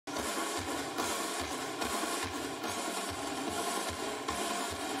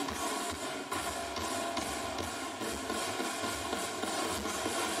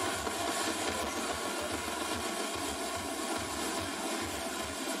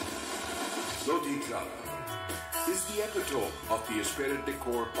Lodi Club is the epitome of the aspirant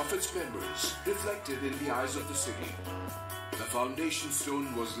decor of its members, reflected in the eyes of the city. The foundation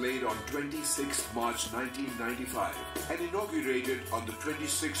stone was laid on 26th March 1995 and inaugurated on the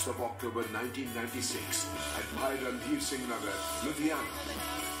 26th of October 1996 at Bhai Randhir Singh Nagar, Ludhiana.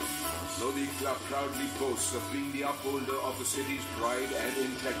 Lodi Club proudly boasts of being the upholder of the city's pride and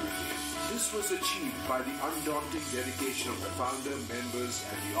integrity. This was achieved by the undaunting dedication of the founder, members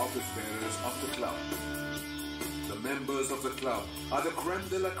and the office bearers of the club. The members of the club are the creme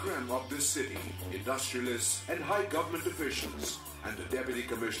de la creme of this city, industrialists and high government officials. And the Deputy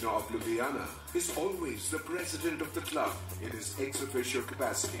Commissioner of Ludhiana is always the president of the club in his ex officio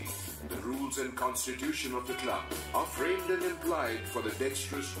capacity. The rules and constitution of the club are framed and implied for the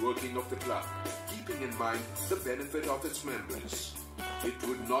dexterous working of the club, keeping in mind the benefit of its members. It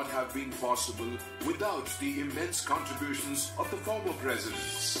would not have been possible without the immense contributions of the former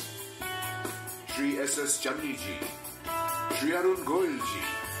presidents. Shri S.S. Channi ji, Shri Arun Goyal ji,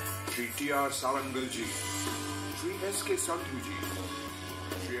 Shri T.R. Sarangal ji, Shri S.K. Sandhu ji,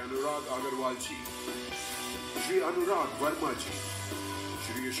 Shri Anurag Agarwal ji, Shri Anurag Verma ji,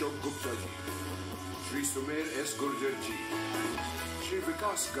 Shri Ashok Gupta ji, Shri Sumer S. Gurjar ji, Shri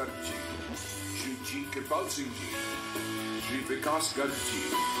Vikas Garg ji, Shri G. Kripal Singh ji, Shri Vikas Garg ji,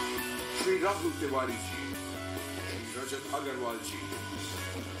 Shri Rahul Tiwari ji, Shri Rajat Agarwal ji,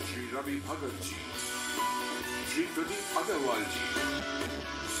 Shri Ravi Bhagat ji, Shri Pradeep Agarwal ji,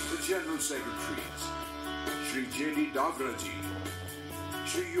 the General Secretaries, Shri J.D. Davra ji,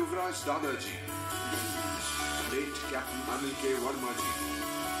 Shri Yuvraj Dada ji, late Captain Anil K. Verma ji,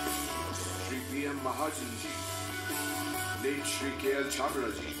 Shri P.M. Mahajan ji, late Shri K.L.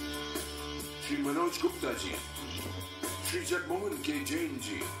 Chabra ji, Shri Manoj Gupta ji, Shri Jagmohan K. Jain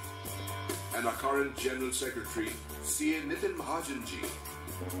ji, and our current General Secretary, C.A. Nitin Mahajan ji.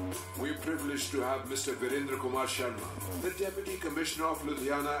 We are privileged to have Mr. Virendra Kumar Sharma, the Deputy Commissioner of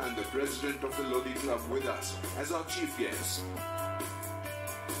Ludhiana and the President of the Lodi Club with us as our chief guest.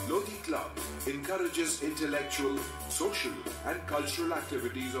 Lodi Club encourages intellectual, social and cultural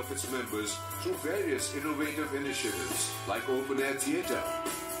activities of its members through various innovative initiatives like open-air theatre,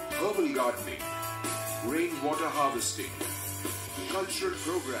 herbal gardening, rainwater harvesting, cultural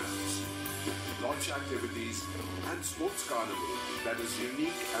programs, launch activities and sports carnival that is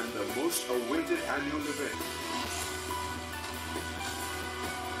unique and the most awaited annual event.